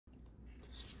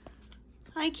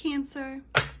Hi, Cancer.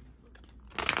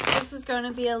 This is going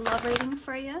to be a love reading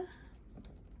for you.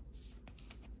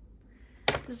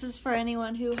 This is for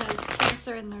anyone who has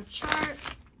Cancer in their chart,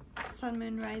 Sun,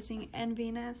 Moon, Rising, and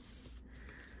Venus.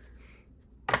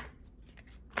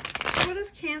 What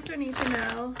does Cancer need to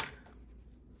know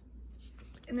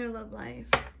in their love life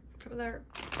for their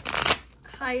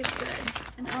highest good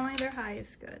and only their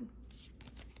highest good?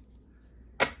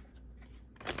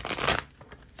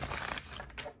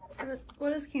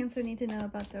 What does Cancer need to know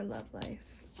about their love life?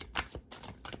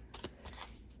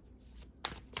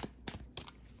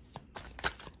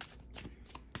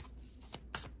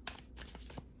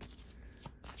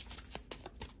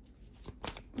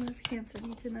 What does Cancer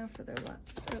need to know for their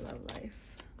love life?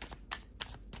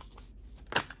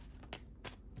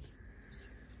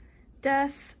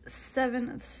 Death, Seven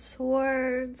of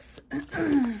Swords.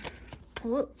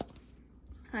 Whoop.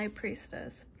 High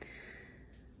Priestess.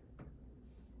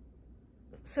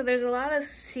 So there's a lot of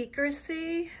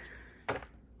secrecy.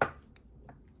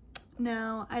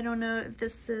 Now, I don't know if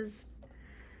this is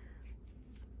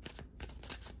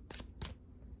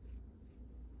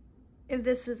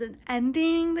an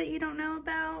ending that you don't know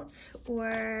about,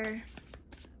 or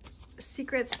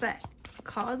secrets that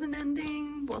cause an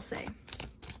ending. We'll see.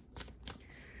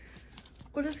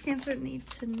 What does Cancer need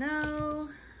to know?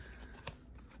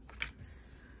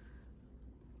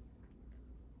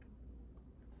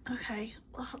 Okay,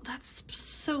 well, that's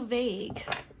so vague.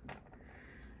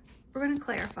 We're going to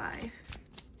clarify.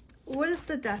 What is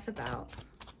the death about?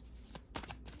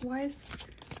 Why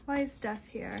is death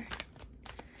here?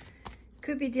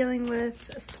 Could be dealing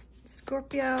with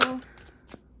Scorpio. So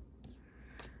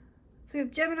we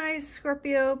have Gemini,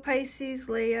 Scorpio, Pisces,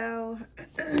 Leo.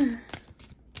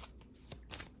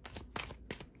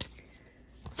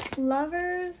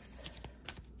 Lovers.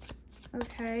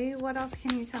 Okay, what else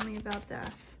can you tell me about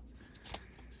death?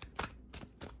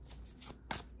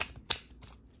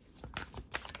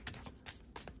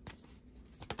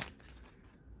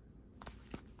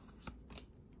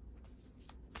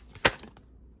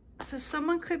 So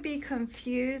someone could be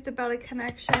confused about a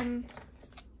connection,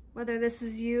 whether this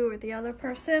is you or the other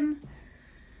person.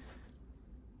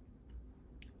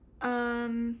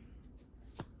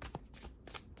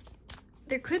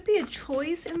 There could be a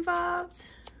choice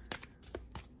involved.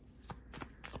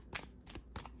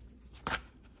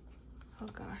 Oh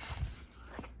gosh.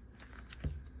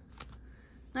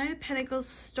 Knight of Pentacles,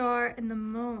 Star, and the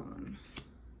Moon.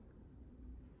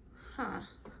 Huh.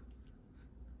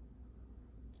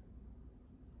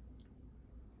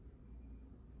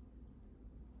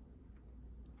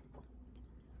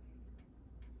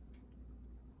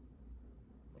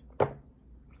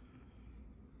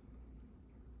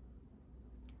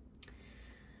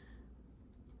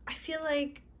 I feel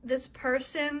like this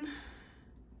person, I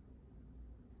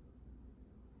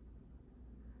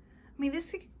mean,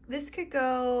 this could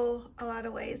go a lot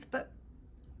of ways, but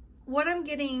what I'm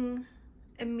getting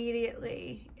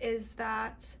immediately is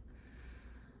that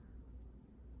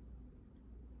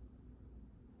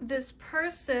this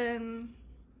person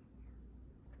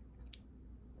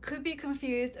could be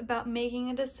confused about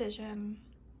making a decision,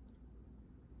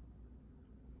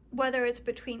 whether it's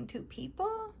between two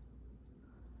people,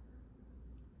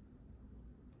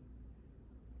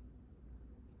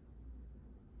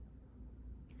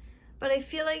 but I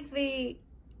feel like they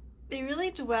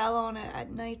really dwell on it at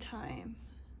nighttime.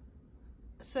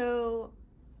 So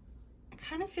I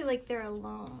kind of feel like they're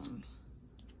alone.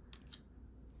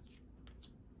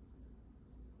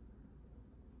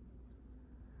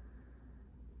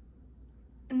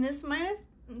 And this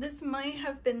might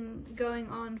have been going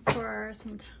on for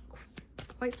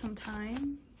quite some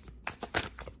time.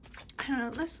 I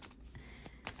don't know. It's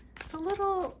a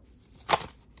little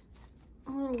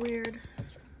weird.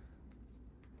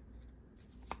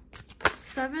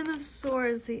 Seven of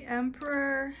Swords, the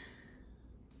Emperor.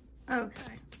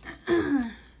 Okay.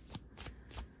 I'm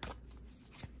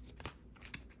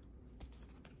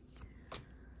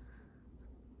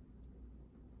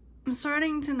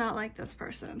starting to not like this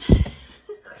person.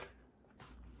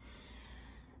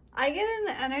 I get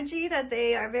an energy that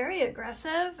they are very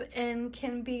aggressive and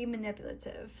can be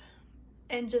manipulative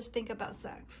and just think about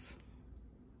sex.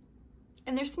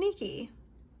 And they're sneaky.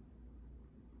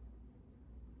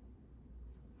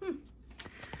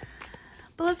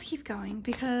 But let's keep going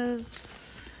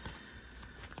because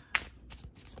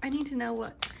I need to know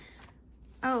what...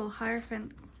 Oh,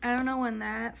 Hierophant. I don't know when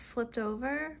that flipped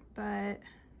over, but...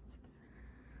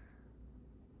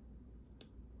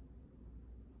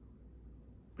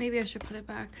 Maybe I should put it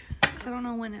back because I don't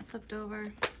know when it flipped over.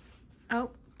 Oh.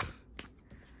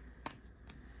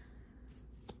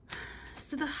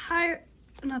 So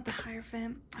not the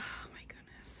Hierophant. Oh my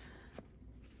goodness.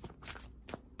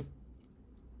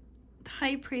 The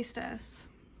High Priestess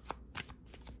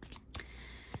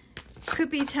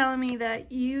could be telling me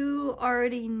that you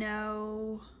already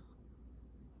know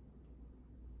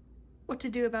what to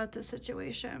do about this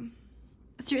situation.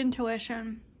 It's your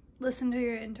intuition. Listen to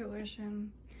your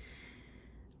intuition.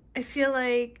 I feel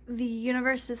like the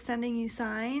universe is sending you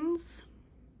signs.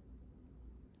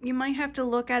 You might have to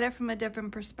look at it from a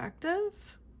different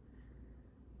perspective.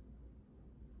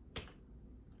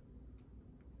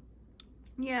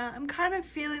 Yeah, I'm kind of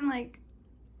feeling like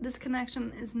this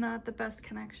connection is not the best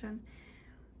connection.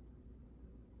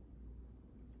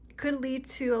 It could lead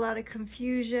to a lot of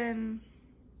confusion.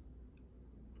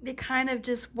 They kind of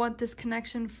just want this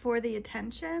connection for the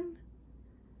attention,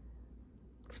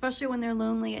 especially when they're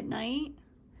lonely at night.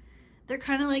 They're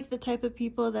kind of like the type of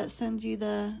people that send you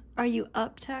the "Are you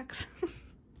up?" text.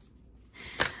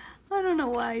 I don't know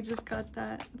why I just got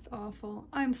that. It's awful.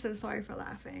 I'm so sorry for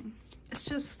laughing. It's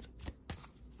just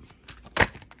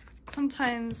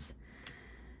sometimes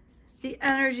the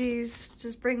energies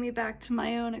just bring me back to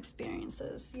my own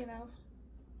experiences, you know?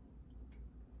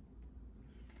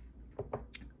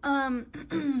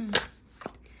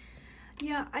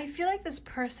 Yeah, I feel like this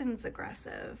person is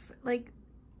aggressive, like,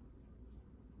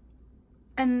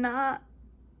 and not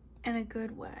in a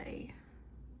good way.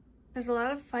 There's a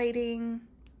lot of fighting.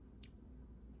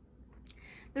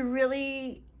 They're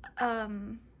really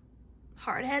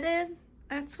hard-headed.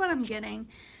 That's what I'm getting.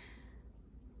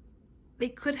 They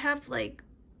could have, like,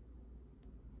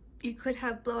 you could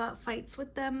have blowout fights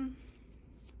with them.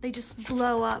 They just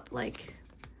blow up, like,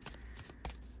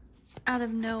 out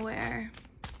of nowhere.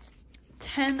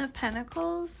 10 of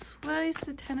Pentacles? Why is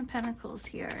the 10 of Pentacles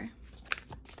here?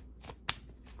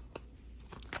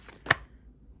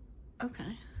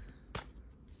 Okay.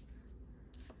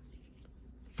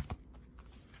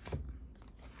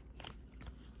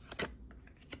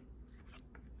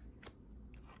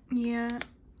 Yeah.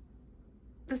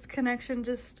 This connection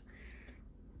just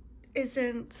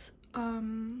isn't,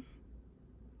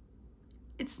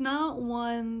 it's not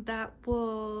one that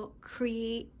will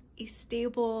create a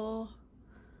stable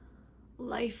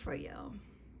life for you.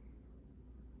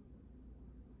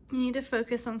 You need to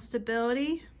focus on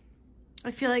stability.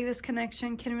 I feel like this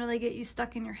connection can really get you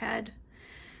stuck in your head.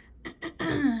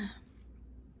 And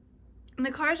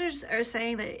the cards are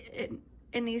saying that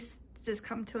it needs to just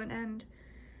come to an end.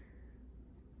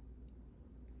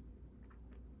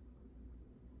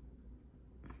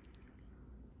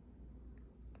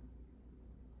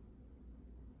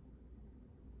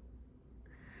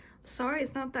 Sorry,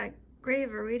 it's not that great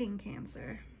of a reading,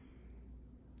 Cancer.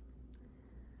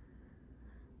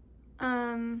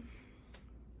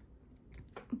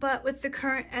 But with the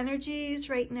current energies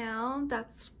right now,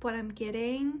 that's what I'm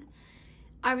getting.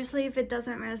 Obviously, if it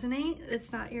doesn't resonate,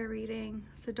 it's not your reading.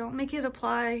 So don't make it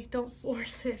apply. Don't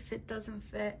force it if it doesn't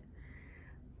fit.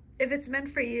 If it's meant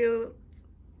for you,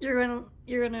 you're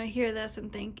gonna hear this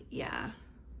and think, yeah.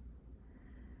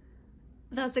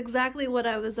 That's exactly what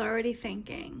I was already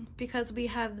thinking, because we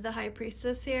have the High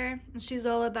Priestess here, and she's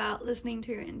all about listening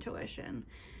to your intuition.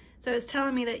 So it's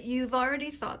telling me that you've already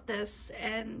thought this,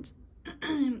 and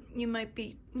you might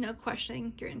be,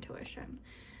 questioning your intuition.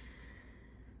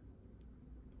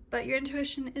 But your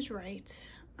intuition is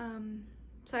right.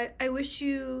 So I wish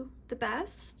you the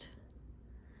best,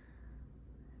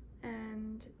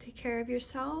 and take care of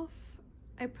yourself.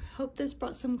 I hope this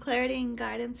brought some clarity and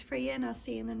guidance for you, and I'll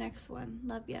see you in the next one.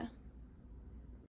 Love ya.